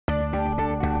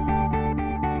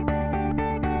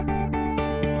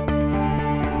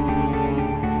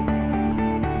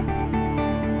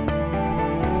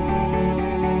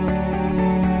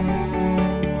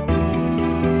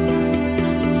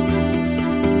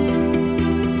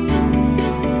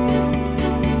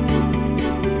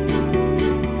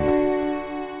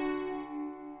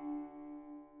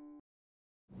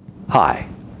Hi,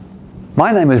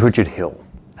 my name is Richard Hill,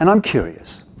 and I'm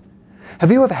curious.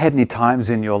 Have you ever had any times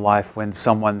in your life when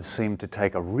someone seemed to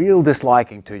take a real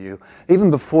disliking to you, even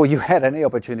before you had any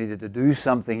opportunity to do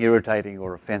something irritating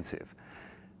or offensive?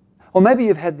 Or maybe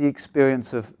you've had the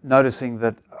experience of noticing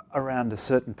that around a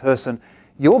certain person,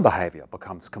 your behaviour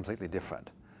becomes completely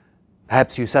different.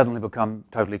 Perhaps you suddenly become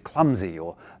totally clumsy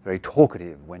or very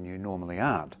talkative when you normally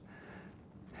aren't.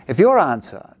 If your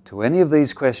answer to any of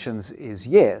these questions is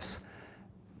yes,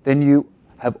 then you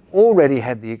have already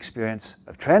had the experience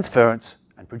of transference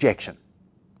and projection,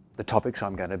 the topics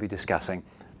I'm going to be discussing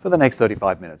for the next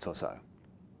 35 minutes or so.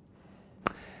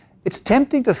 It's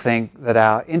tempting to think that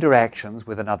our interactions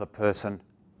with another person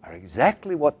are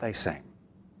exactly what they seem.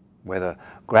 Whether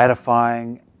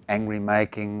gratifying,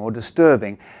 angry-making, or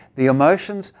disturbing, the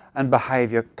emotions and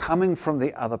behaviour coming from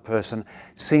the other person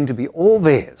seem to be all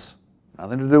theirs,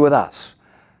 nothing to do with us.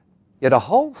 Yet a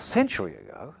whole century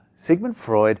ago, Sigmund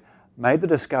Freud made the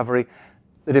discovery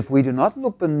that if we do not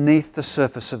look beneath the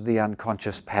surface of the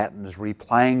unconscious patterns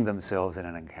replaying themselves in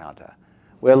an encounter,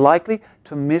 we're likely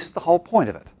to miss the whole point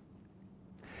of it.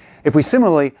 If we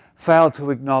similarly fail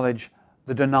to acknowledge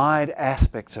the denied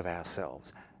aspects of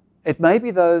ourselves, it may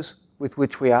be those with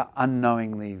which we are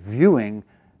unknowingly viewing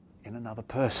in another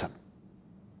person.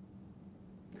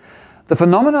 The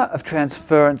phenomena of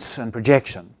transference and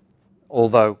projection,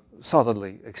 although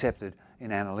solidly accepted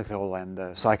in analytical and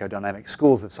psychodynamic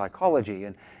schools of psychology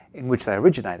in which they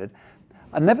originated,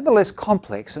 are nevertheless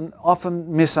complex and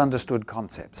often misunderstood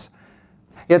concepts.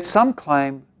 Yet some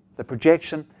claim that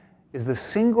projection is the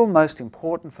single most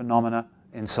important phenomena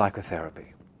in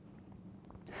psychotherapy.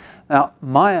 Now,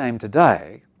 my aim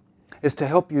today is to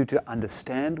help you to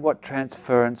understand what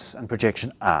transference and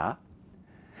projection are,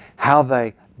 how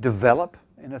they develop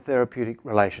in a therapeutic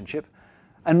relationship,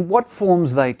 and what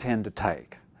forms they tend to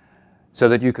take, so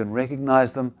that you can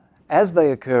recognize them as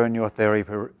they occur in your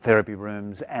therapy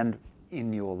rooms and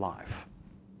in your life.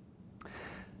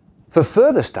 For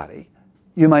further study,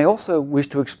 you may also wish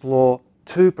to explore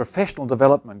two professional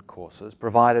development courses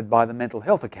provided by the Mental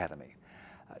Health Academy,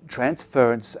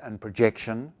 Transference and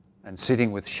Projection and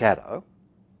Sitting with Shadow.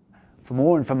 For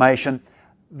more information,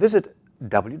 visit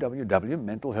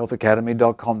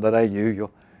www.mentalhealthacademy.com.au.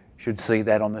 You should see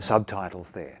that on the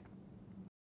subtitles there.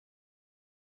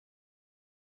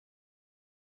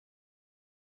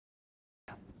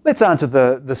 Let's answer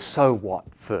the so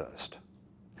what first.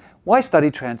 Why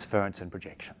study transference and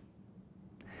projection?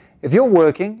 If you're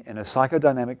working in a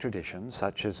psychodynamic tradition,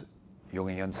 such as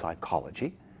Jungian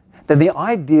psychology, then the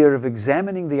idea of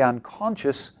examining the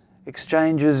unconscious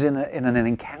exchanges in an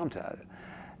encounter,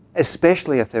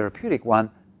 especially a therapeutic one,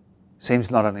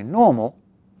 seems not only normal,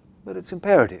 but it's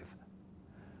imperative.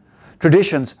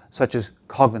 Traditions such as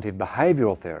cognitive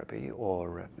behavioural therapy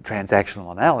or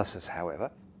transactional analysis,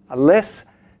 however, are less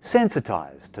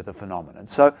sensitized to the phenomenon,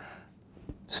 so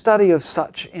study of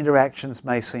such interactions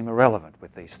may seem irrelevant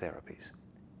with these therapies.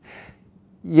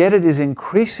 Yet it is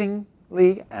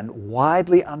increasingly and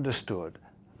widely understood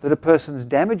that a person's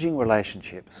damaging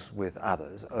relationships with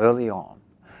others early on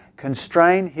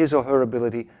constrain his or her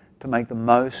ability to make the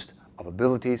most of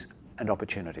abilities and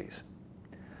opportunities.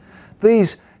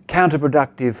 These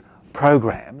counterproductive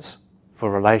programs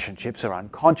for relationships are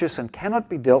unconscious and cannot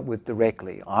be dealt with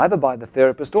directly, either by the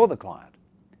therapist or the client.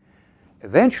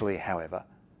 Eventually, however,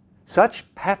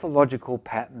 such pathological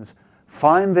patterns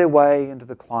find their way into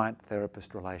the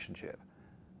client-therapist relationship.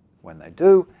 When they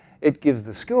do, it gives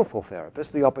the skillful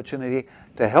therapist the opportunity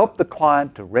to help the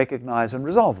client to recognize and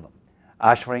resolve them,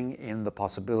 ushering in the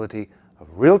possibility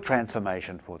of real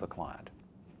transformation for the client.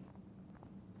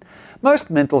 Most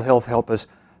mental health helpers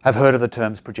have heard of the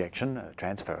terms projection,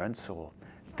 transference, or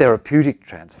therapeutic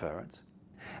transference,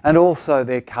 and also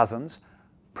their cousins,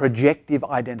 projective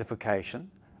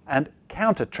identification and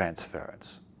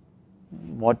countertransference.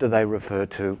 What do they refer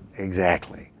to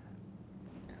exactly?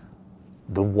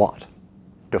 The what,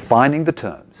 defining the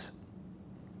terms.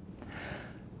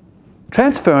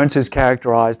 Transference is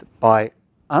characterized by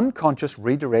unconscious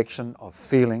redirection of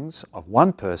feelings of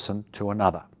one person to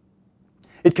another.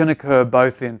 It can occur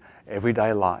both in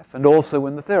everyday life and also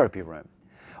in the therapy room.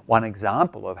 One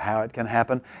example of how it can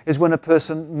happen is when a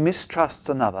person mistrusts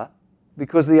another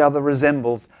because the other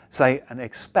resembles, say, an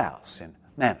ex-spouse in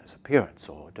manners, appearance,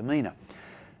 or demeanour.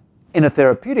 In a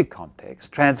therapeutic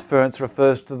context, transference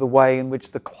refers to the way in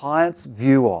which the client's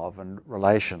view of and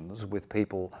relations with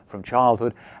people from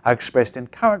childhood are expressed in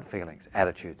current feelings,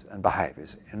 attitudes, and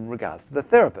behaviours in regards to the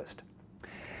therapist.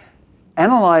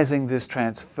 Analysing this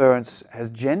transference has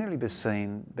generally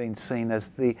been seen as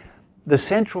the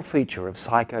central feature of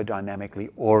psychodynamically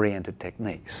oriented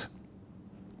techniques.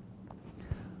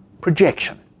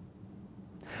 Projection.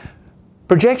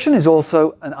 Projection is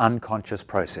also an unconscious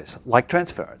process, like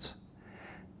transference.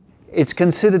 It's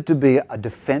considered to be a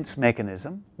defense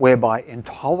mechanism whereby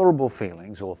intolerable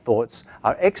feelings or thoughts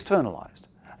are externalized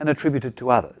and attributed to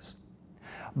others.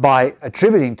 By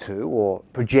attributing to or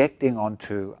projecting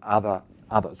onto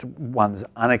others one's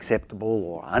unacceptable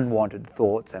or unwanted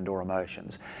thoughts and or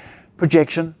emotions,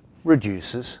 projection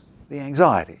reduces the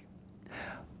anxiety.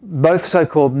 Both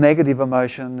so-called negative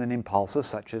emotion and impulses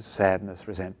such as sadness,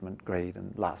 resentment, greed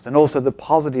and lust, and also the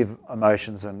positive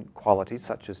emotions and qualities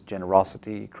such as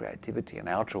generosity, creativity and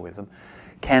altruism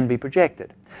can be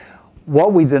projected.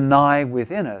 What we deny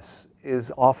within us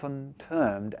is often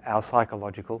termed our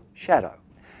psychological shadow,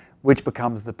 which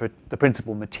becomes the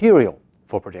principal material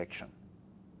for projection.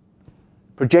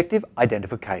 Projective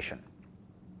identification.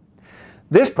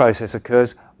 This process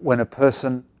occurs when a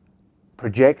person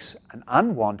projects an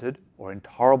unwanted or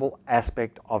intolerable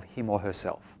aspect of him or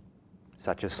herself,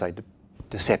 such as, say,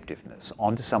 deceptiveness,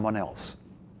 onto someone else,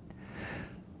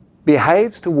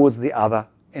 behaves towards the other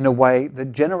in a way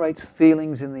that generates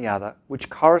feelings in the other which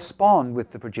correspond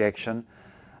with the projection,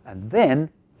 and then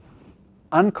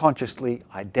unconsciously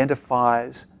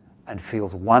identifies and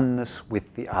feels oneness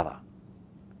with the other.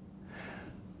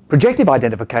 Projective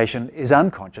identification is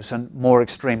unconscious and more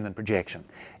extreme than projection.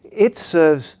 It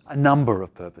serves a number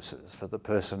of purposes for the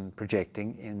person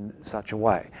projecting in such a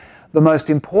way. The most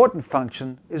important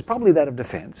function is probably that of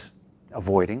defense,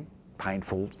 avoiding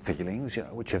painful feelings,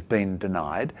 which have been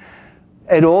denied.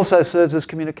 It also serves as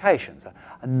communications,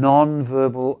 a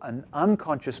non-verbal and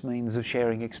unconscious means of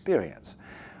sharing experience.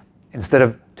 Instead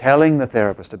of telling the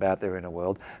therapist about their inner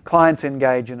world, clients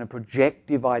engage in a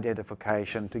projective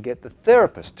identification to get the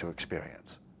therapist to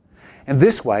experience. In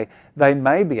this way, they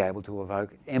may be able to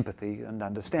evoke empathy and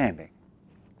understanding.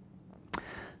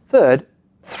 Third,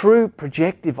 through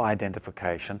projective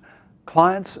identification,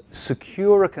 clients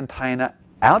secure a container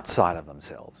outside of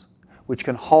themselves, which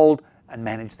can hold and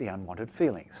manage the unwanted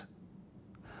feelings.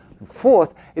 And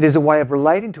fourth, it is a way of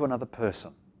relating to another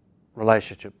person,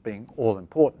 relationship being all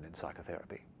important in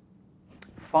psychotherapy.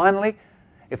 Finally,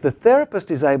 if the therapist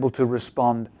is able to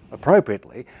respond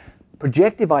appropriately,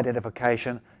 projective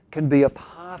identification can be a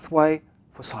pathway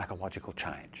for psychological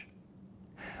change.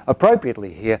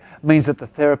 Appropriately here means that the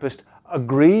therapist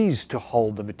agrees to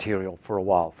hold the material for a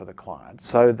while for the client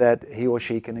so that he or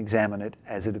she can examine it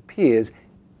as it appears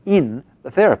in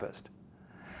the therapist,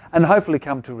 and hopefully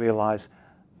come to realize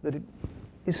that it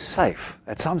is safe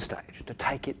at some stage to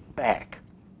take it back.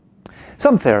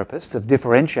 Some therapists have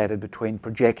differentiated between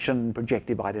projection and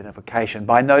projective identification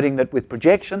by noting that with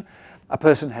projection, a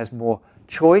person has more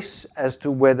choice as to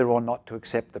whether or not to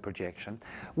accept the projection,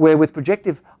 where with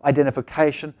projective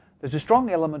identification, there's a strong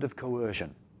element of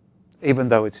coercion, even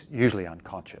though it's usually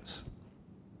unconscious.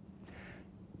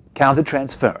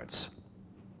 Countertransference.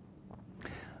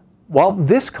 While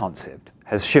this concept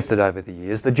has shifted over the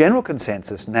years, the general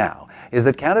consensus now is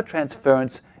that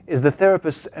countertransference is the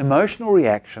therapist's emotional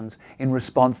reactions in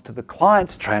response to the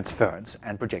client's transference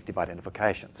and projective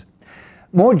identifications.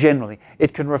 More generally,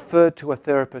 it can refer to a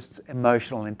therapist's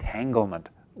emotional entanglement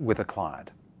with a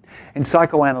client. In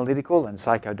psychoanalytical and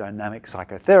psychodynamic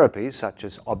psychotherapies, such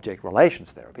as object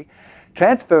relations therapy,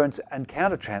 transference and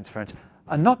countertransference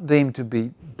are not deemed to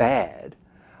be bad.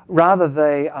 Rather,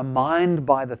 they are mined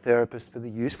by the therapist for the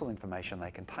useful information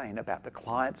they contain about the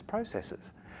client's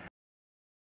processes.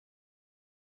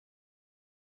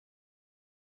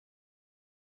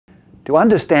 To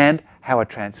understand how a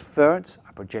transference,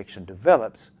 a projection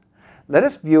develops, let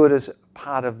us view it as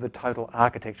part of the total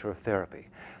architecture of therapy.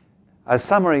 A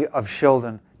summary of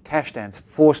Sheldon Kashdan's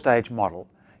four-stage model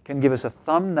can give us a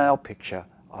thumbnail picture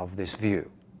of this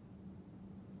view.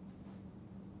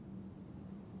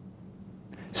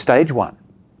 Stage 1,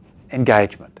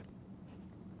 engagement.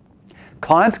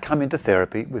 Clients come into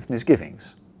therapy with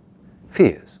misgivings,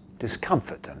 fears,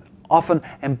 discomfort, and often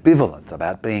ambivalent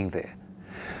about being there.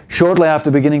 Shortly after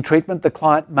beginning treatment, the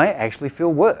client may actually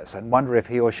feel worse and wonder if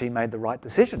he or she made the right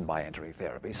decision by entering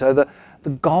therapy. So the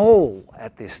goal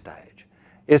at this stage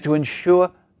is to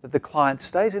ensure that the client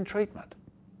stays in treatment.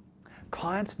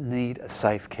 Clients need a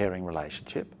safe, caring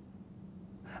relationship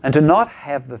and to not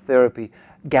have the therapy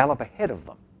gallop ahead of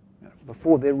them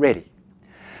before they're ready.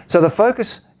 So the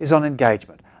focus is on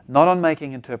engagement, not on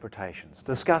making interpretations.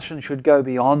 Discussion should go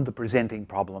beyond the presenting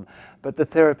problem, but the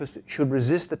therapist should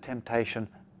resist the temptation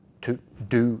to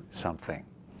do something.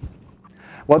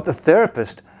 What the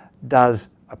therapist does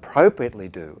appropriately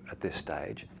do at this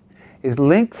stage is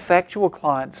link factual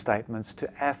client statements to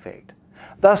affect,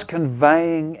 thus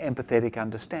conveying empathetic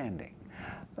understanding.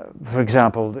 For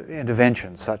example,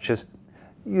 interventions such as,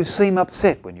 "You seem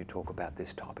upset when you talk about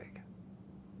this topic."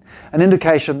 An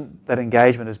indication that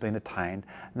engagement has been attained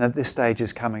and that this stage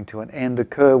is coming to an end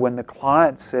occur when the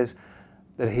client says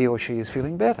that he or she is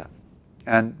feeling better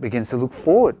and begins to look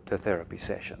forward to therapy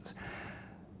sessions.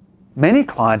 Many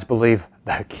clients believe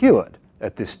they're cured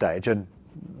at this stage and,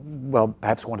 well,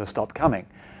 perhaps want to stop coming.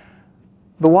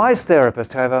 The wise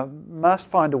therapist, however, must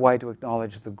find a way to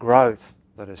acknowledge the growth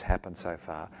that has happened so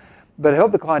far, but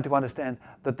help the client to understand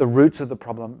that the roots of the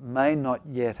problem may not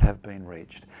yet have been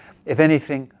reached. If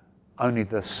anything, only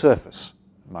the surface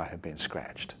might have been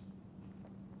scratched.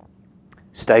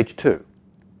 Stage 2,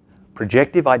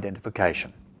 projective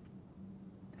identification.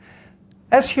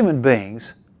 As human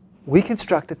beings, we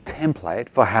construct a template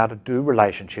for how to do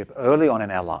relationship early on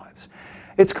in our lives.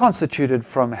 It's constituted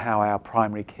from how our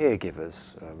primary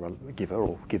caregivers,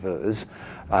 givers,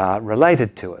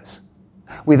 related to us.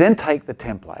 We then take the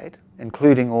template,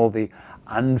 including all the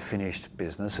unfinished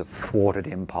business of thwarted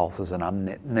impulses and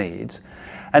unmet needs,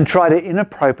 and try to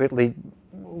inappropriately,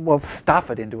 well, stuff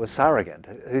it into a surrogate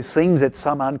who seems at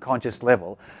some unconscious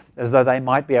level as though they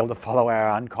might be able to follow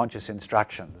our unconscious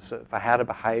instructions for how to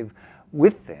behave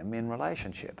with them in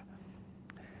relationship.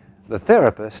 The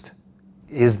therapist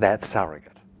is that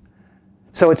surrogate.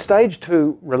 So at stage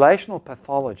 2, relational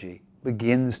pathology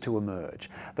begins to emerge.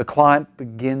 The client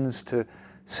begins to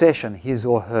session his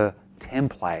or her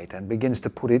template and begins to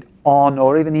put it on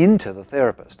or even into the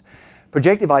therapist.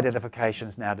 Projective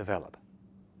identifications now develop.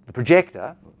 The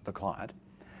projector, the client,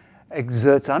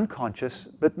 exerts unconscious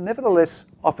but nevertheless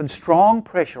often strong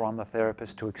pressure on the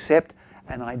therapist to accept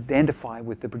and identify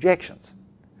with the projections.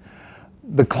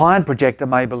 The client projector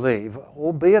may believe,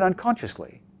 albeit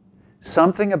unconsciously,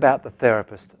 something about the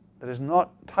therapist that is not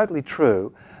totally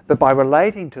true, but by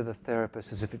relating to the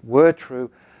therapist as if it were true,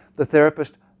 the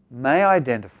therapist may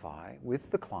identify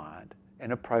with the client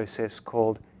in a process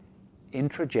called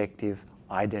introjective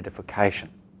identification.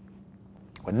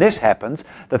 When this happens,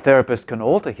 the therapist can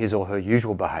alter his or her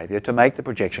usual behaviour to make the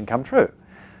projection come true.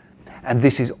 And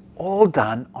this is all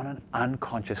done on an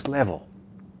unconscious level.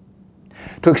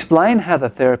 To explain how the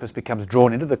therapist becomes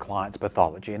drawn into the client's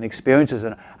pathology and experiences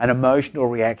an emotional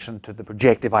reaction to the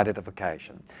projective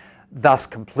identification, thus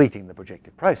completing the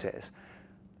projective process,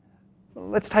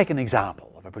 let's take an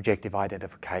example of a projective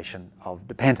identification of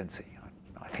dependency.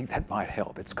 I think that might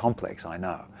help. It's complex, I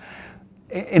know.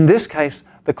 In this case,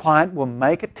 the client will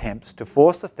make attempts to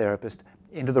force the therapist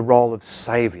into the role of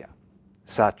saviour,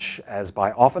 such as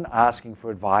by often asking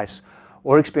for advice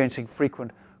or experiencing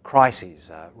frequent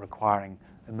crises requiring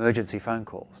emergency phone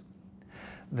calls.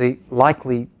 The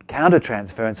likely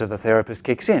counter-transference of the therapist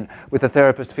kicks in, with the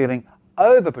therapist feeling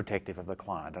overprotective of the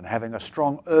client and having a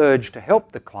strong urge to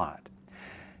help the client.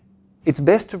 It's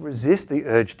best to resist the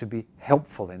urge to be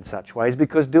helpful in such ways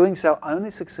because doing so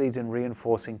only succeeds in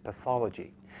reinforcing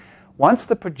pathology. Once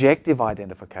the projective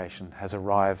identification has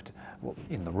arrived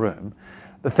in the room,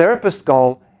 the therapist's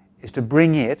goal is to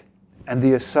bring it and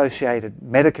the associated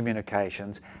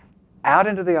metacommunications out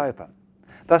into the open,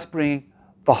 thus bringing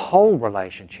the whole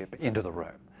relationship into the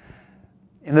room.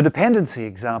 In the dependency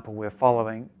example we're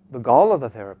following, the goal of the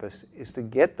therapist is to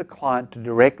get the client to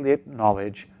directly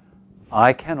acknowledge,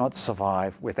 "I cannot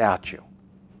survive without you."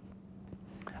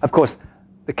 Of course,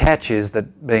 the catch is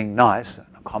that being nice and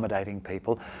accommodating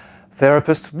people,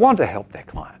 therapists want to help their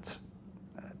clients.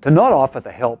 To not offer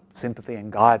the help, sympathy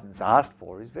and guidance asked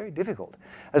for is very difficult.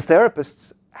 As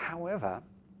therapists, however,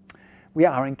 we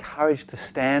are encouraged to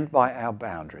stand by our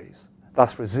boundaries,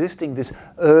 thus resisting this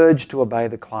urge to obey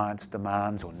the client's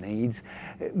demands or needs,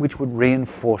 which would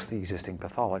reinforce the existing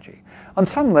pathology. On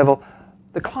some level,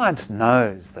 the client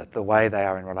knows that the way they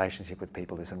are in relationship with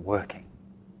people isn't working.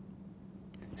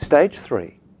 Stage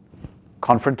 3,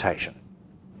 confrontation.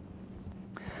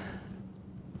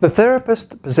 The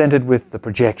therapist presented with the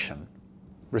projection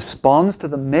responds to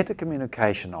the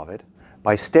metacommunication of it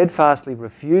by steadfastly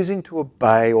refusing to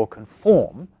obey or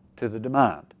conform to the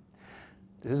demand.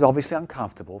 This is obviously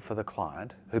uncomfortable for the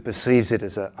client, who perceives it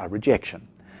as a rejection.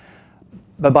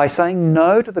 But by saying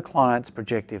no to the client's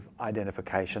projective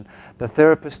identification, the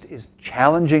therapist is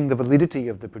challenging the validity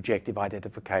of the projective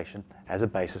identification as a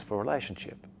basis for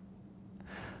relationship.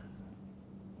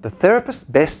 The therapist's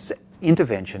best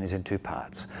intervention is in 2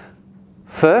 parts.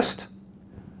 First,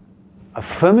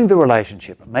 affirming the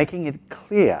relationship, making it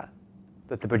clear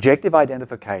that the projective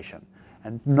identification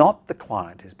and not the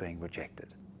client is being rejected.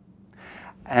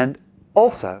 And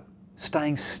also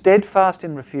staying steadfast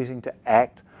in refusing to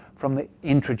act from the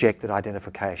introjected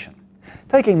identification.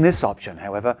 Taking this option,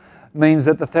 however, means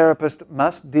that the therapist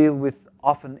must deal with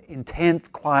often intense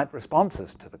client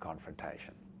responses to the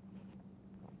confrontation.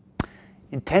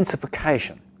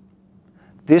 Intensification.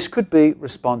 This could be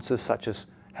responses such as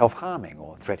self-harming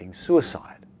or threatening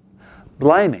suicide,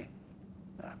 blaming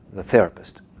the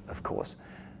therapist, of course,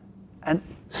 and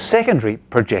secondary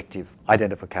projective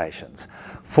identifications,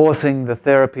 forcing the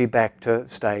therapy back to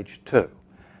stage 2,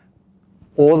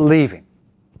 or leaving,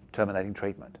 terminating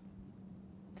treatment.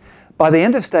 By the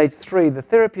end of stage 3, the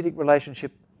therapeutic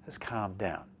relationship has calmed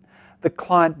down. The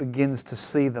client begins to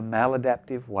see the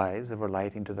maladaptive ways of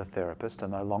relating to the therapist are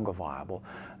no longer viable,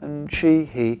 and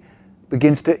he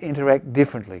begins to interact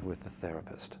differently with the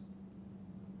therapist.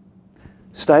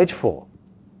 Stage 4,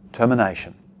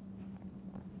 termination.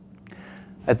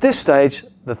 At this stage,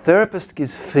 the therapist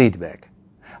gives feedback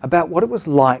about what it was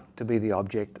like to be the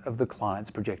object of the client's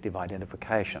projective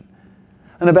identification,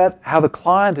 and about how the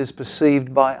client is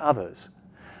perceived by others.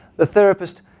 The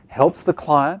therapist helps the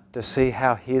client to see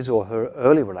how his or her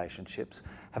early relationships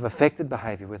have affected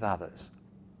behaviour with others.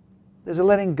 There's a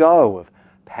letting go of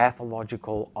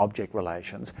pathological object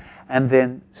relations, and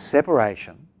then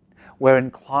separation, wherein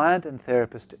client and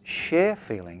therapist share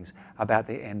feelings about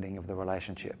the ending of the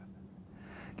relationship.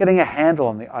 Getting a handle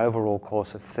on the overall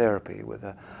course of therapy with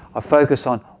a focus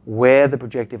on where the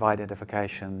projective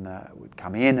identification would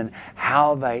come in and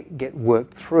how they get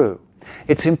worked through.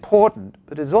 It's important,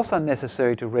 but it's also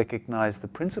necessary to recognise the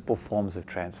principal forms of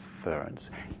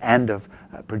transference and of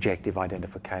projective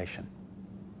identification.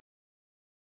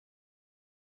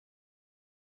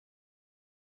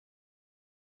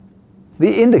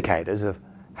 The indicators of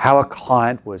how a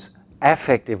client was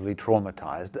affectively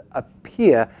traumatised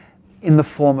appear in the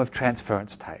form of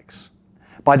transference takes.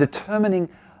 By determining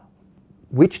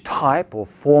which type or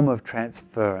form of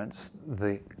transference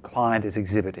the client is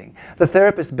exhibiting, the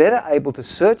therapist is better able to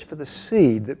search for the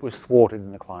seed that was thwarted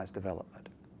in the client's development.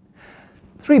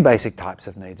 3 basic types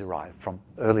of needs arise from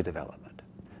early development.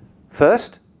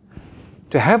 First,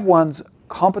 to have one's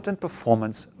competent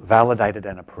performance validated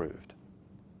and approved.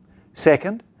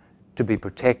 Second, to be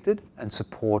protected and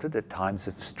supported at times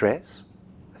of stress,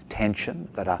 of tension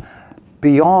that are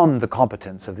beyond the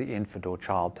competence of the infant or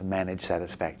child to manage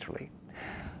satisfactorily.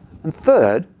 And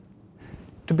third,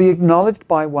 to be acknowledged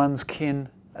by one's kin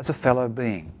as a fellow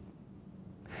being.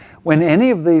 When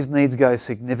any of these needs go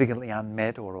significantly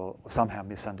unmet or somehow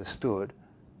misunderstood,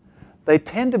 they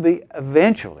tend to be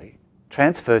eventually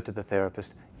transferred to the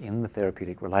therapist in the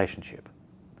therapeutic relationship.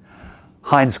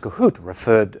 Heinz Kohut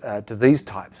referred to these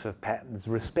types of patterns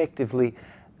respectively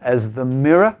as the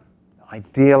mirror,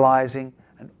 idealizing,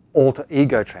 and alter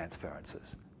ego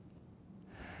transferences.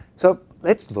 So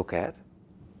let's look at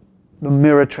the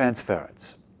mirror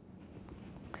transference.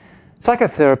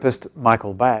 Psychotherapist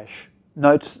Michael Bash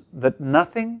notes that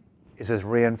nothing is as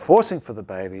reinforcing for the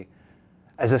baby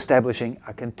as establishing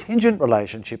a contingent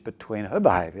relationship between her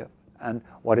behaviour and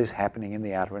what is happening in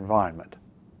the outer environment.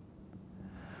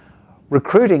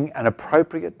 Recruiting an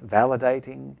appropriate,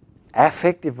 validating,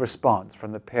 affective response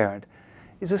from the parent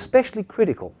is especially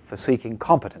critical for seeking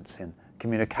competence in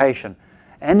communication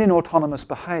and in autonomous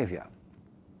behaviour.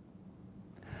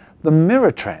 The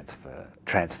mirror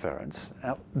transference,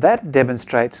 that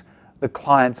demonstrates the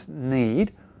client's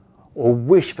need or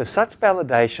wish for such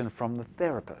validation from the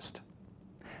therapist.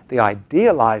 The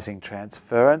idealizing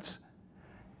transference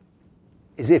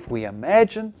is if we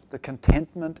imagine the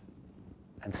contentment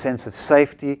and sense of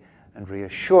safety and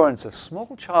reassurance a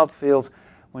small child feels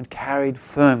when carried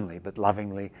firmly but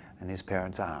lovingly in his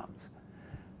parents' arms.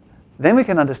 Then we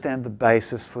can understand the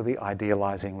basis for the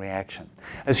idealizing reaction.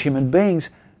 As human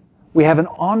beings, we have an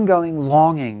ongoing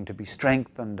longing to be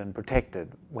strengthened and protected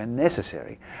when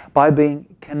necessary by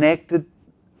being connected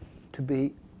to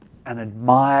be an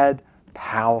admired,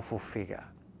 powerful figure.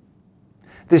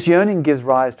 This yearning gives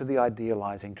rise to the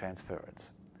idealizing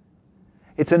transference.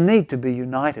 It's a need to be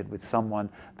united with someone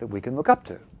that we can look up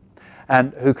to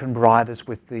and who can provide us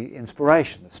with the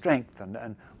inspiration, the strength,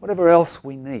 and whatever else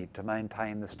we need to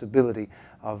maintain the stability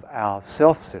of our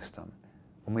self-system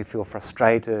when we feel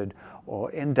frustrated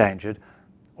or endangered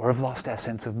or have lost our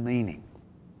sense of meaning.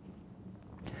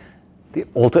 The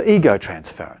alter ego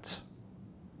transference.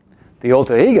 The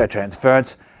alter ego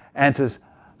transference answers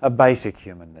a basic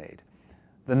human need.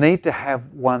 The need to have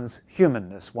one's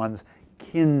humanness, one's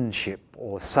kinship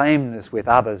or sameness with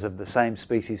others of the same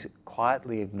species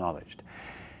quietly acknowledged.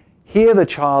 Here the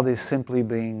child is simply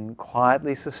being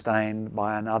quietly sustained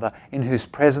by another in whose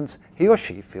presence he or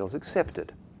she feels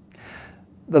accepted.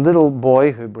 the little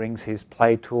boy who brings his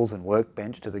play tools and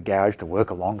workbench to the garage to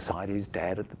work alongside his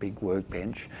dad at the big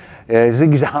workbench is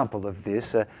an example of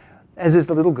this, as is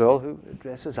the little girl who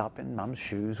dresses up in mum's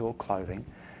shoes or clothing.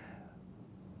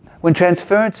 When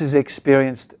transference is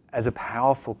experienced as a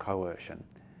powerful coercion,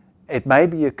 it may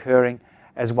be occurring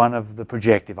as one of the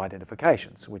projective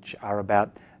identifications, which are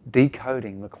about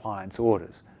decoding the client's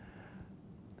orders.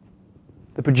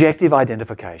 The projective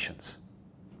identifications.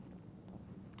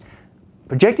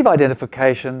 Projective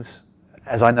identifications,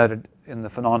 as I noted in the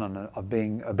phenomenon of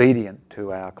being obedient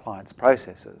to our client's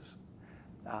processes.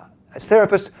 As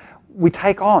therapists, we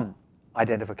take on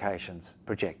identifications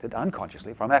projected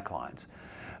unconsciously from our clients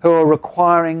who are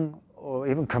requiring or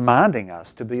even commanding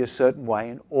us to be a certain way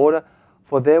in order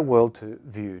for their world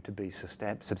view to be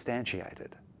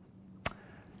substantiated.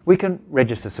 We can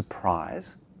register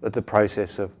surprise that the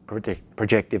process of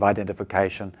projective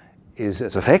identification is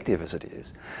as effective as it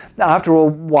is. Now, after all,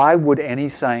 why would any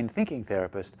sane thinking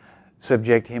therapist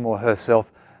subject him or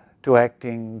herself to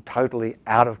acting totally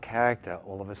out of character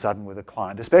all of a sudden with a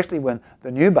client, especially when the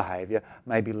new behaviour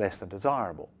may be less than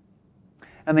desirable?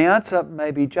 And the answer may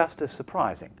be just as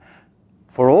surprising.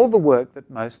 For all the work that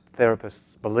most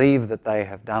therapists believe that they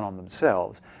have done on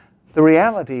themselves, the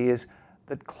reality is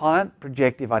that client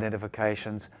projective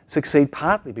identifications succeed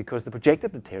partly because the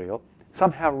projected material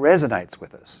somehow resonates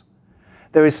with us.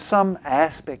 There is some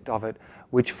aspect of it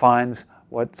which finds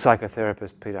what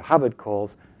psychotherapist Peter Hubbard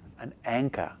calls an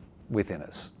anchor within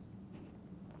us.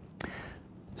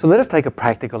 So let us take a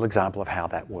practical example of how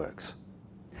that works.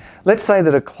 Let's say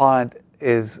that a client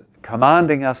is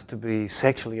commanding us to be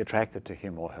sexually attracted to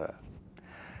him or her.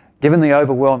 Given the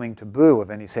overwhelming taboo of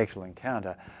any sexual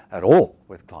encounter at all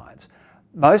with clients,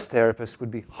 most therapists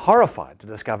would be horrified to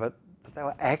discover that they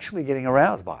were actually getting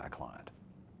aroused by a client.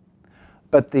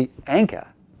 But the anchor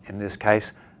in this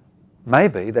case may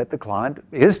be that the client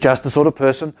is just the sort of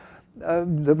person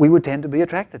that we would tend to be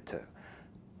attracted to.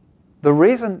 The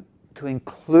reason to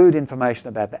include information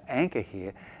about the anchor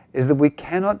here is that we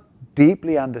cannot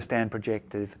deeply understand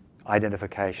projective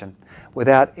identification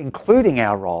without including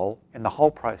our role in the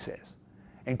whole process,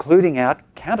 including our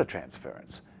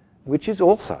countertransference, which is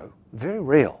also very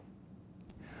real.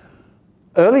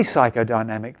 Early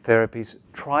psychodynamic therapies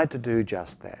tried to do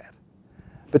just that.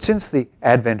 But since the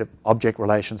advent of object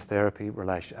relations therapy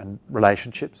and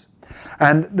relationships,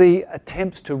 and the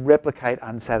attempts to replicate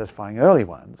unsatisfying early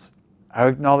ones are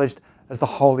acknowledged as the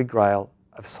holy grail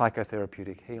of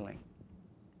psychotherapeutic healing.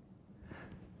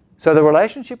 So the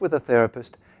relationship with a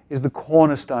therapist is the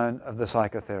cornerstone of the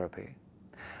psychotherapy.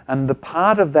 And the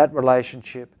part of that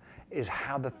relationship is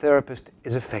how the therapist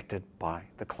is affected by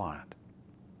the client.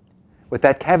 With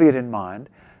that caveat in mind,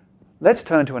 let's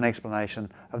turn to an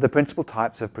explanation of the principal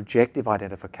types of projective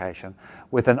identification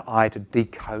with an eye to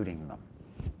decoding them.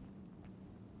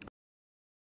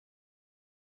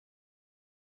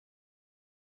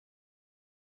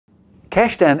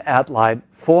 Kashdan outlined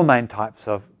four main types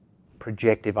of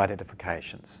projective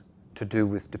identifications to do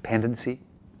with dependency,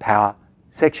 power,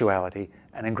 sexuality,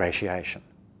 and ingratiation.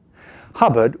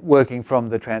 Hubbard, working from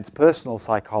the transpersonal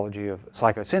psychology of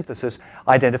psychosynthesis,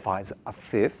 identifies a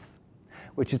fifth,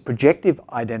 which is projective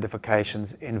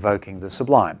identifications invoking the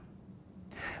sublime.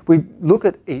 We look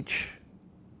at each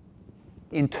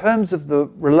in terms of the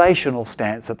relational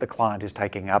stance that the client is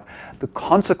taking up, the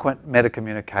consequent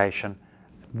metacommunication,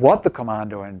 what the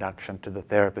command or induction to the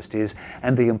therapist is,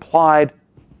 and the implied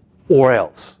or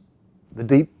else, the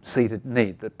deep-seated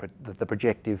need that the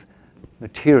projective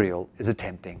material is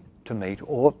attempting to meet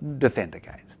or defend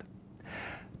against.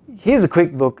 Here's a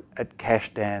quick look at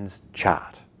Kashdan's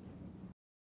chart.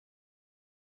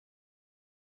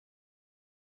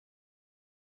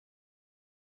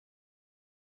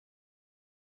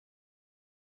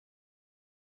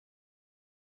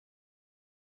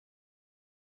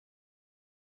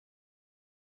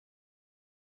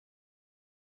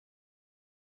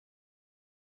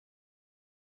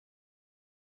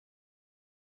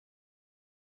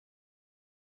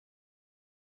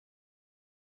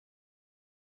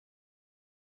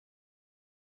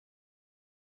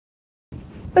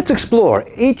 Let's explore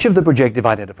each of the projective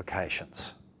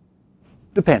identifications.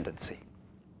 Dependency.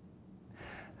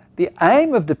 The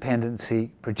aim of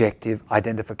dependency projective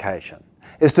identification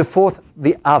is to force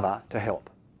the other to help.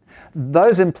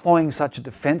 Those employing such a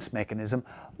defense mechanism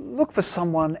look for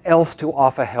someone else to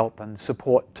offer help and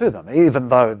support to them, even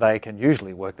though they can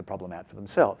usually work the problem out for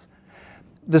themselves.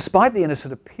 Despite the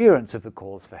innocent appearance of the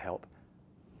calls for help,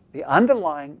 the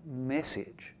underlying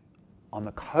message on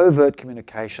the covert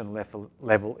communication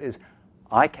level is,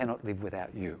 I cannot live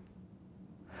without you.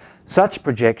 Such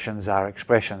projections are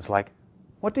expressions like,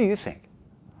 What do you think?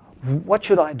 What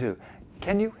should I do?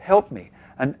 Can you help me?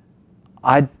 And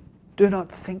I do not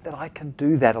think that I can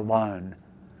do that alone.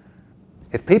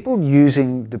 If people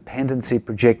using dependency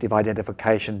projective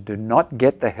identification do not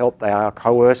get the help they are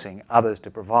coercing others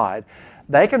to provide,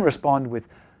 they can respond with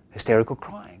hysterical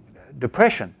crying,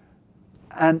 depression,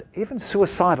 and even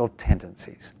suicidal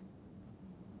tendencies.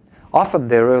 Often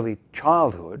their early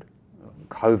childhood,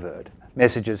 covert,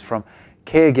 messages from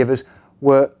caregivers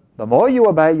were, the more you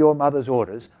obey your mother's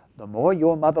orders, the more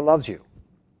your mother loves you.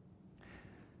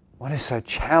 What is so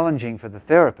challenging for the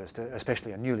therapist,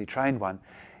 especially a newly trained one,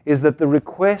 is that the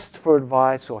requests for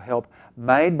advice or help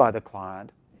made by the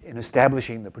client in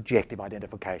establishing the projective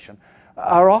identification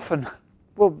are often,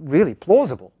 well, really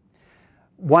plausible.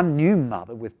 One new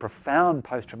mother with profound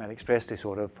post-traumatic stress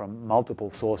disorder from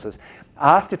multiple sources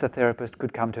asked if the therapist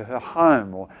could come to her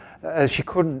home, or as she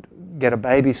couldn't get a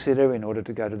babysitter in order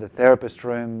to go to the therapist's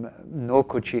room, nor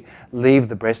could she leave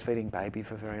the breastfeeding baby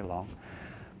for very long.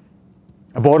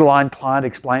 A borderline client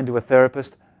explained to a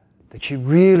therapist that she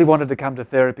really wanted to come to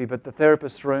therapy, but the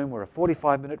therapist's room were a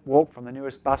 45-minute walk from the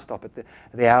nearest bus stop at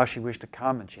the hour she wished to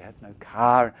come, and she had no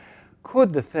car.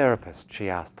 Could the therapist, she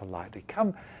asked politely,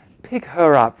 come pick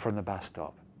her up from the bus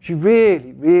stop? She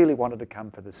really, really wanted to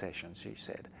come for the session, she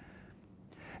said.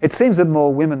 It seems that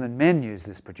more women than men use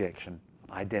this projection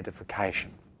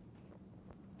identification.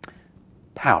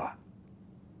 Power.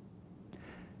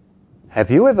 Have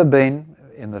you ever been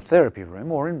in the therapy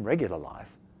room or in regular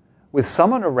life with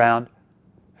someone around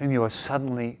whom you are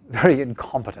suddenly very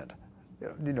incompetent?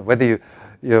 You know, whether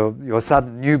your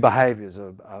sudden new behaviours,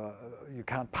 you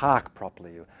can't park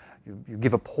properly, you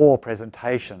give a poor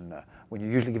presentation when you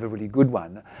usually give a really good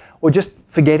one, or just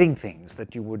forgetting things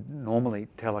that you would normally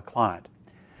tell a client.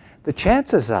 The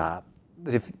chances are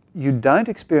that if you don't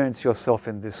experience yourself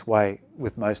in this way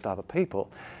with most other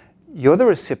people, you're the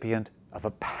recipient of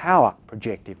a power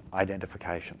projective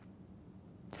identification.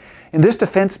 In this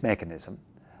defense mechanism,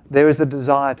 there is the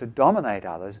desire to dominate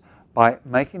others by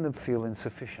making them feel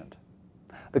insufficient.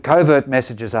 The covert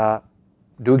messages are,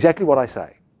 do exactly what I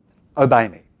say, obey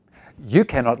me, you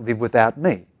cannot live without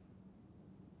me.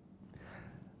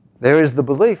 There is the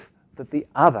belief that the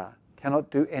other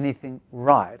cannot do anything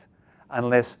right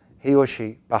unless he or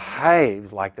she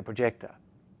behaves like the projector.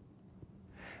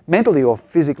 Mentally or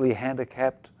physically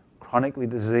handicapped, chronically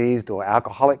diseased or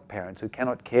alcoholic parents who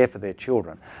cannot care for their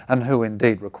children, and who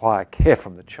indeed require care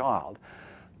from the child,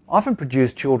 often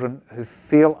produce children who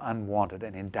feel unwanted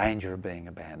and in danger of being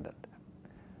abandoned.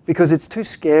 Because it's too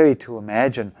scary to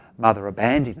imagine mother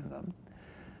abandoning them,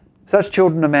 such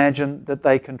children imagine that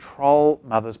they control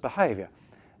mother's behaviour,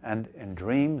 and in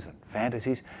dreams and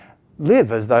fantasies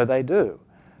live as though they do.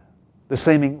 The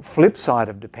seeming flip side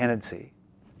of dependency,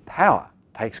 power,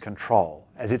 takes control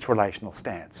as its relational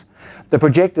stance. The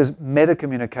projector's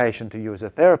meta-communication to you as a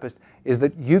therapist is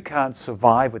that you can't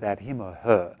survive without him or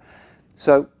her.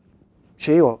 So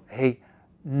she or he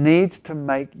needs to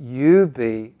make you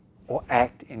be or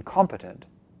act incompetent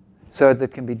so that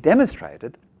it can be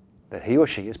demonstrated that he or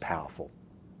she is powerful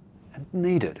and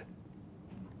needed.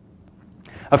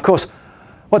 Of course,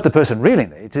 what the person really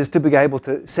needs is to be able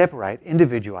to separate,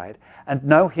 individuate, and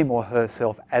know him or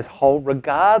herself as whole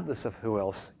regardless of who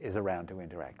else is around to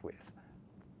interact with.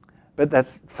 But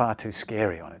that's far too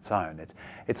scary on its own.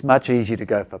 It's much easier to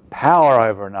go for power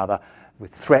over another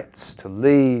with threats to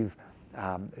leave.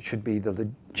 It should be the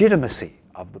legitimacy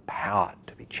of the power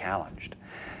to be challenged.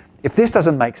 If this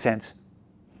doesn't make sense,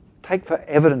 take for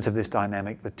evidence of this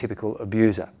dynamic the typical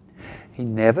abuser. He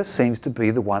never seems to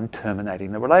be the one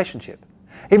terminating the relationship.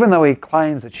 Even though he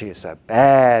claims that she is so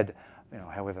bad,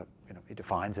 however he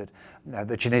defines it,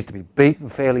 that she needs to be beaten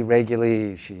fairly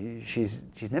regularly,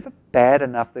 she's never bad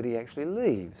enough that he actually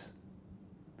leaves.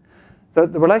 So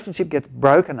the relationship gets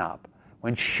broken up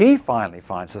when she finally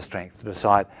finds the strength to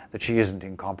decide that she isn't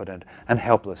incompetent and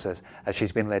helpless as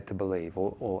she's been led to believe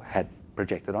or had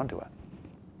projected onto her.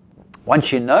 Once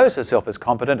she knows herself as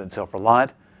competent and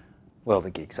self-reliant, well,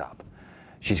 the gig's up.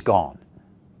 She's gone.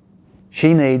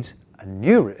 He needs a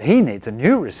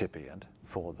new recipient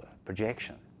for the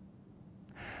projection.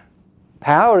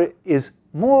 Power is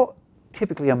more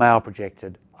typically a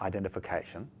male-projected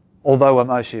identification, although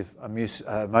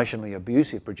emotionally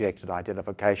abusive projected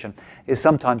identification is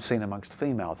sometimes seen amongst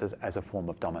females as a form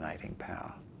of dominating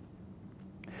power.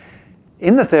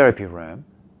 In the therapy room,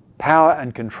 power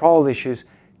and control issues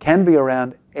can be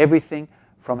around everything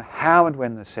from how and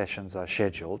when the sessions are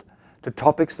scheduled to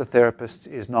topics the therapist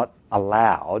is not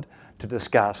allowed to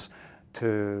discuss,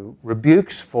 to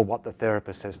rebukes for what the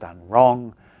therapist has done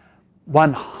wrong,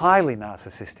 One highly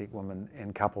narcissistic woman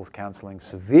in couples counselling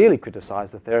severely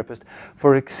criticised the therapist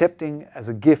for accepting as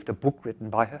a gift a book written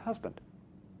by her husband,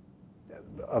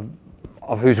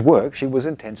 of whose work she was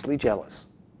intensely jealous.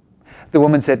 The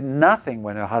woman said nothing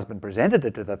when her husband presented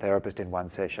it to the therapist in one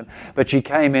session, but she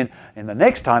came in the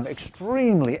next time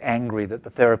extremely angry that the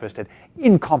therapist had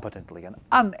incompetently and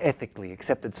unethically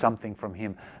accepted something from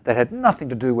him that had nothing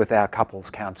to do with our couples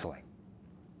counselling.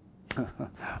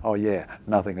 Oh yeah,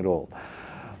 nothing at all.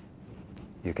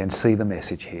 You can see the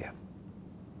message here.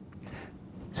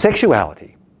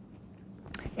 Sexuality.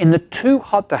 In the too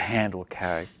hot to handle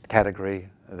category,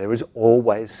 there is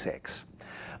always sex.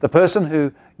 The person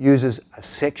who uses a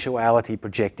sexuality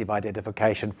projective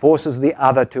identification forces the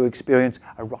other to experience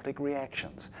erotic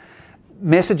reactions.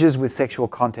 Messages with sexual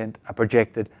content are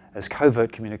projected as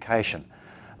covert communication.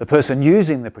 The person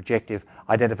using the projective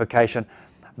identification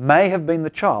may have been the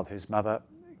child whose mother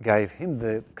gave him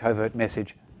the covert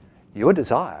message, "You're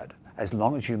desired as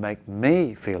long as you make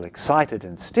me feel excited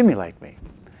and stimulate me."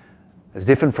 As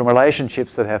different from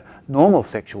relationships that have normal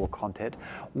sexual content,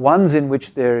 ones in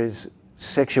which there is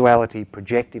sexuality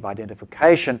projective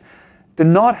identification do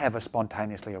not have a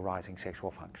spontaneously arising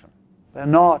sexual function. They're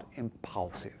not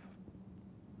impulsive.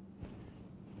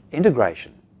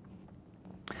 Integration.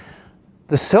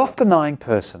 The self-denying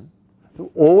person who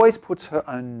always puts her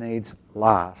own needs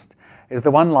last is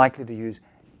the one likely to use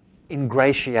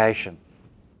ingratiation,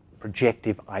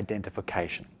 projective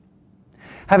identification.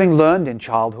 Having learned in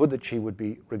childhood that she would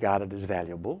be regarded as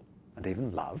valuable and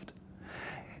even loved,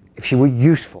 if she were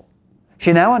useful,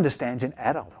 she now understands in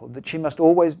adulthood that she must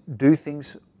always do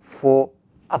things for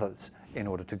others in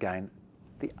order to gain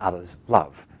the other's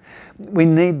love. We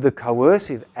need the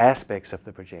coercive aspects of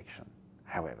the projection,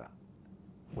 however,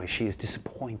 where she is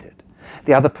disappointed.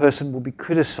 The other person will be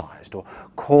criticised or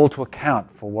called to account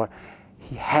for what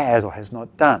he has or has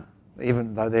not done,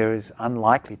 even though there is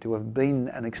unlikely to have been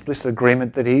an explicit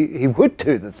agreement that he would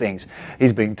do the things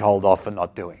he's being told off for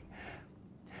not doing.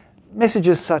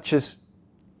 Messages such as,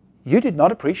 "You did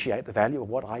not appreciate the value of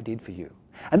what I did for you,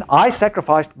 and I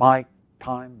sacrificed my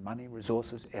time, money,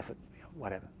 resources, effort,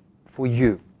 whatever, for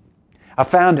you," are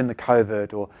found in the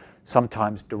covert or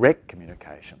sometimes direct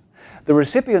communication. The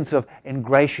recipients of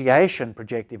ingratiation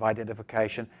projective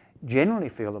identification generally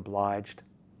feel obliged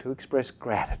to express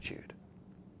gratitude,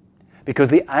 because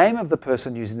the aim of the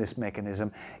person using this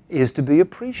mechanism is to be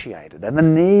appreciated, and the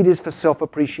need is for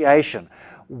self-appreciation.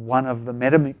 One of the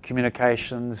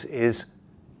meta-communications is,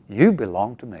 "You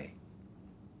belong to me."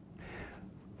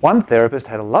 One therapist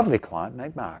had a lovely client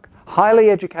named Mark,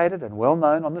 highly educated and well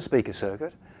known on the speaker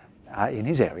circuit in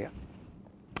his area.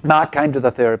 Mark came to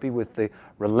the therapy with the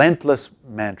relentless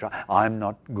mantra, "I'm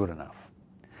not good enough."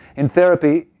 In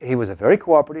therapy, he was a very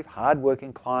cooperative,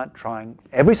 hard-working client, trying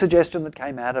every suggestion that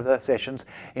came out of the sessions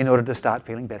in order to start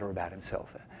feeling better about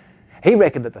himself. He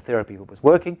reckoned that the therapy was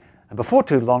working, and before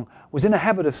too long was in a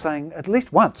habit of saying at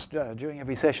least once during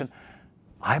every session,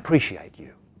 "I appreciate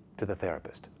you," to the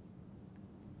therapist.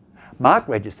 Mark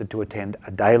registered to attend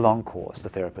a day-long course the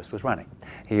therapist was running.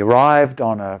 He arrived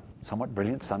on a somewhat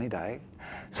brilliant sunny day,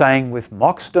 saying with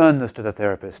mock sternness to the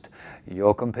therapist,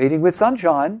 "You're competing with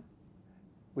sunshine,"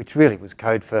 which really was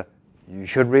code for, "You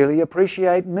should really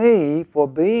appreciate me for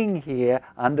being here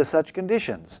under such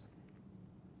conditions."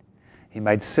 He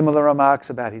made similar remarks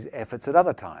about his efforts at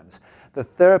other times. The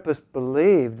therapist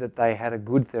believed that they had a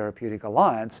good therapeutic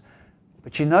alliance,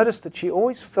 but she noticed that she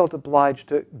always felt obliged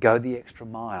to go the extra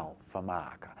mile for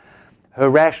Mark. Her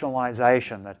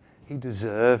rationalisation that he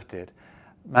deserved it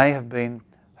may have been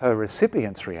her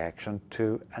recipient's reaction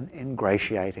to an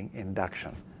ingratiating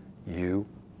induction. "You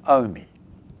owe me."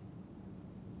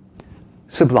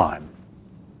 Sublime.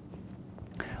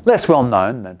 Less well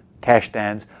known than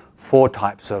Cashdan's 4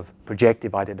 types of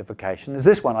projective identification is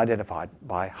this one identified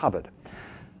by Hubbard.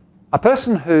 A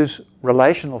person whose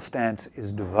relational stance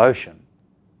is devotion,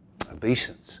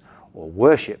 obeisance, or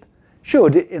worship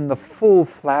should, in the full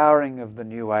flowering of the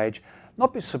New Age,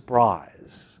 not be a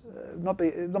surprise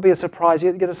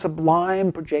yet get a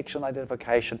sublime projection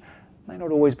identification may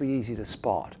not always be easy to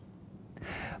spot.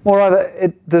 Moreover,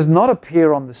 it does not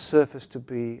appear on the surface to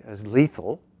be as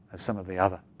lethal as some of the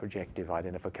other projective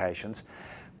identifications.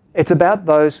 It's about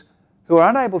those who are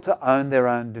unable to own their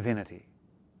own divinity,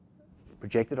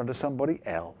 projected onto somebody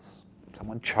else,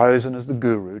 someone chosen as the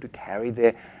guru to carry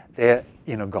their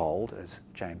inner gold, as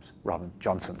James Robin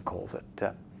Johnson calls it,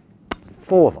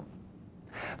 for them.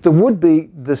 The would-be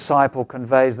disciple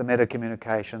conveys the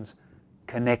meta-communications,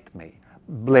 "Connect me,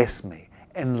 bless me,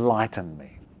 enlighten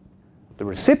me." The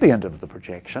recipient of the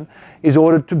projection is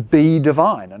ordered to be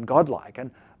divine and godlike,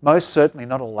 and most certainly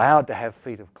not allowed to have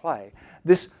feet of clay.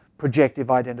 This projective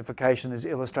identification is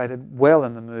illustrated well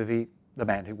in the movie The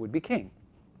Man Who Would Be King.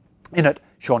 In it,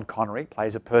 Sean Connery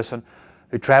plays a person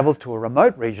who travels to a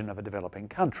remote region of a developing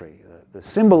country. The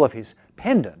symbol of his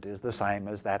pendant is the same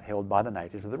as that held by the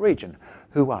natives of the region,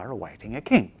 who are awaiting a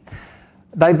king.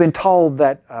 They've been told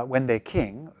that when their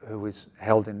king, who is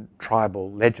held in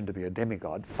tribal legend to be a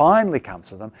demigod, finally comes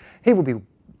to them, he will be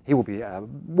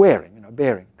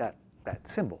bearing that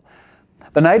symbol.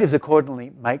 The natives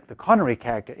accordingly make the Connery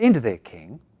character into their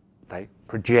king. They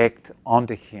project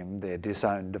onto him their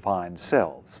disowned divine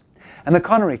selves. And the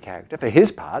Connery character, for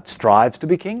his part, strives to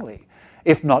be kingly,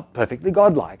 if not perfectly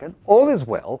godlike, and all is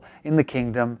well in the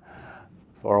kingdom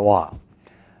for a while.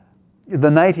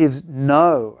 The natives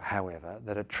know, however,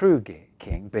 that a true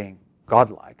king, being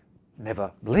godlike,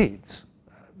 never bleeds.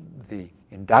 The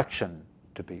induction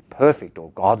to be perfect or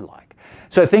godlike.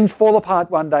 So things fall apart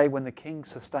one day when the king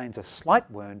sustains a slight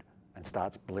wound and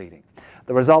starts bleeding.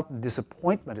 The resultant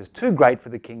disappointment is too great for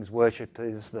the king's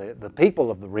worshippers, the people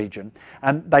of the region,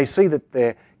 and they see that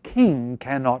their king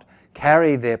cannot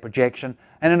carry their projection,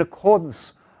 and in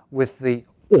accordance with the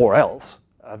or else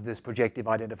of this projective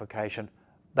identification,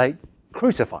 they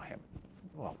crucify him.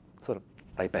 Well,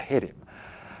 they behead him.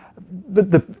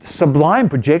 But the sublime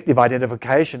projective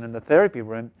identification in the therapy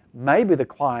room may be the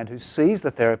client who sees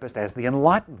the therapist as the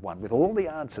enlightened one with all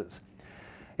the answers.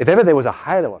 If ever there was a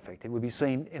halo effect, it would be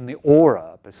seen in the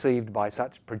aura perceived by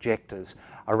such projectors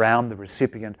around the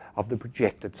recipient of the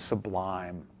projected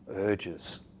sublime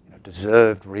urges,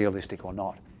 deserved, realistic or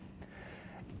not.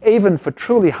 Even for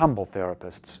truly humble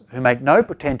therapists who make no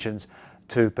pretensions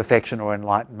to perfection or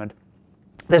enlightenment,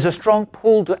 there's a strong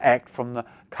pull to act from the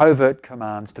covert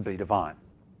commands to be divine.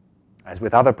 As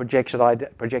with other projected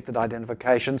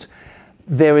identifications,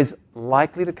 there is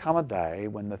likely to come a day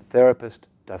when the therapist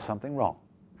does something wrong.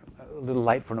 A little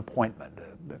late for an appointment,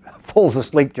 falls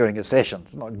asleep during a session,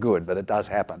 it's not good, but it does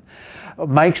happen.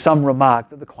 Makes some remark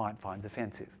that the client finds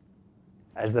offensive.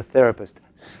 As the therapist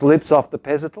slips off the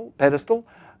pedestal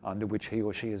under which he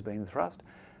or she is being thrust,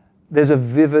 there's a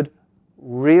vivid,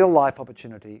 real-life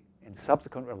opportunity in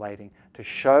subsequent relating to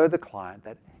show the client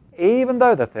that even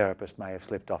though the therapist may have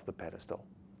slipped off the pedestal,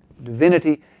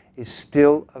 divinity is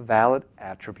still a valid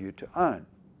attribute to own.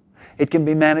 It can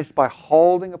be managed by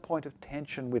holding a point of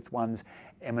tension with one's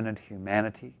eminent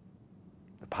humanity,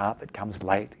 the part that comes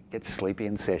late, gets sleepy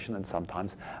in session, and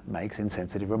sometimes makes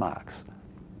insensitive remarks.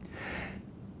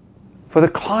 For the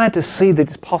client to see that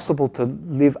it's possible to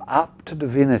live up to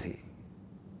divinity,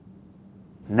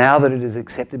 now that it is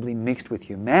acceptably mixed with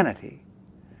humanity,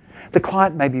 the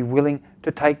client may be willing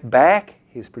to take back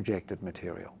his projected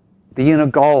material, the inner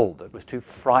gold that was too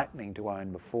frightening to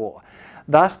own before.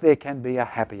 Thus, there can be a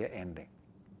happier ending,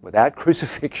 without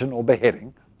crucifixion or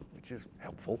beheading, which is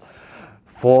helpful,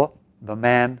 for the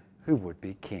man who would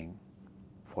be king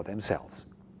for themselves.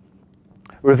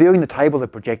 Reviewing the table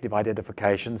of projective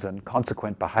identifications and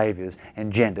consequent behaviours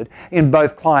engendered in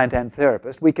both client and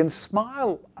therapist, we can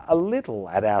smile a little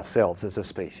at ourselves as a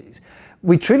species.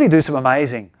 We truly do some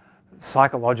amazing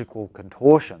psychological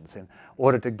contortions in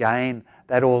order to gain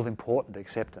that all-important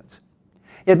acceptance.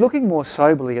 Yet looking more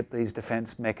soberly at these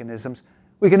defence mechanisms,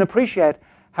 we can appreciate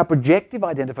how projective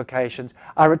identifications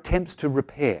are attempts to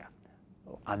repair,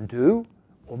 undo,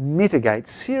 or mitigate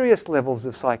serious levels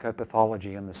of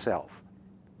psychopathology in the self.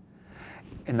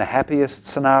 In the happiest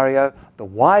scenario, the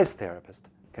wise therapist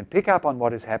can pick up on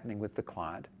what is happening with the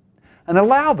client and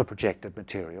allow the projected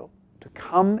material to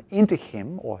come into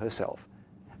him or herself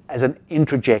as an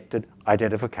introjected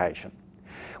identification,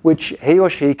 which he or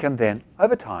she can then,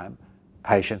 over time,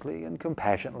 patiently and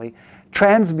compassionately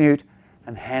transmute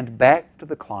and hand back to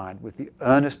the client with the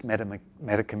earnest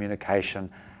meta-communication,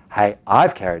 hey,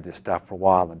 I've carried this stuff for a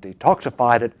while and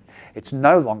detoxified it. It's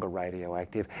no longer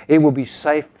radioactive. It will be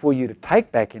safe for you to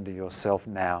take back into yourself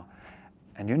now,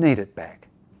 and you need it back.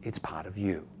 It's part of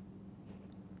you.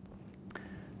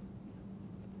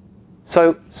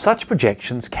 So such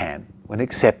projections can, when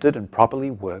accepted and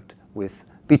properly worked with,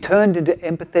 be turned into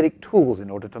empathetic tools in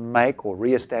order to make or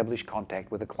re-establish contact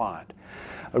with a client.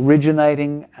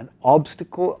 Originating an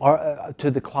obstacle to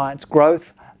the client's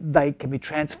growth, they can be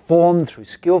transformed through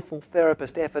skillful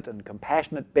therapist effort and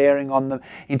compassionate bearing on them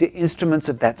into instruments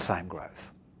of that same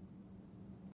growth.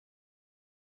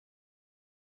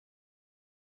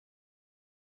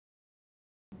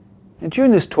 And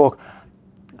during this talk,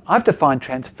 I've defined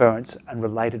transference and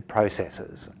related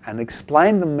processes and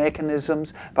explained the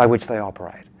mechanisms by which they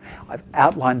operate. I've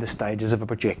outlined the stages of a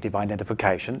projective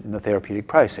identification in the therapeutic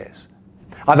process.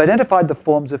 I've identified the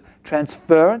forms of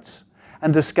transference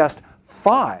and discussed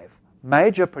 5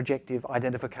 major projective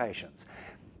identifications.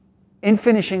 In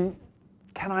finishing,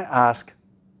 can I ask,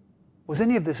 was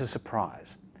any of this a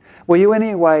surprise? Were you in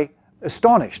any way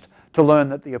astonished to learn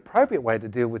that the appropriate way to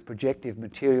deal with projective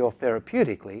material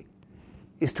therapeutically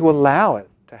is to allow it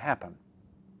to happen?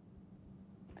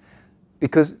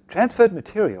 Because transferred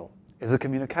material is a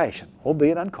communication,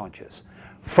 albeit unconscious,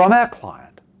 from our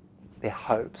client, their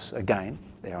hopes, again,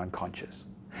 they're unconscious,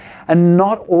 and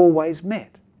not always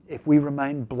met if we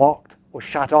remain blocked or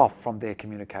shut off from their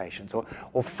communications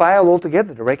or fail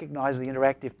altogether to recognise the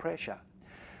interactive pressure.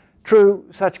 True,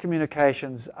 such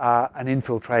communications are an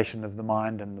infiltration of the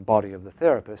mind and the body of the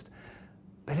therapist,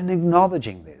 but in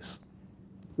acknowledging this,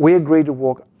 we agree to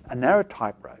walk a narrow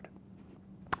tightrope,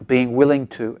 being willing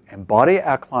to embody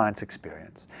our client's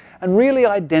experience and really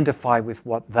identify with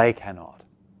what they cannot.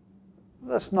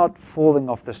 Thus not falling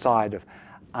off the side of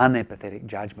unempathetic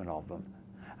judgment of them,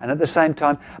 and at the same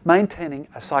time maintaining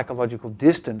a psychological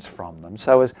distance from them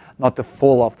so as not to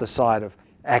fall off the side of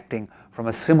acting from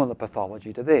a similar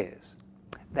pathology to theirs.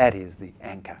 That is the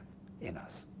anchor in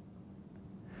us.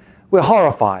 We're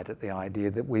horrified at the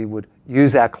idea that we would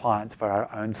use our clients for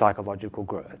our own psychological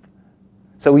growth.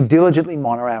 So we diligently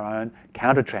monitor our own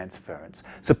countertransference,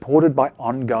 supported by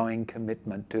ongoing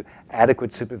commitment to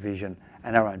adequate supervision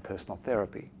and our own personal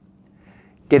therapy.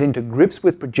 Getting to grips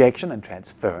with projection and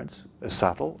transference, as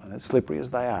subtle and as slippery as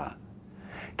they are,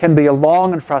 can be a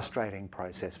long and frustrating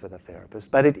process for the therapist,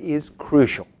 but it is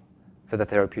crucial for the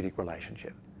therapeutic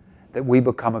relationship that we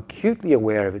become acutely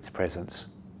aware of its presence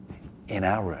in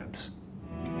our rooms.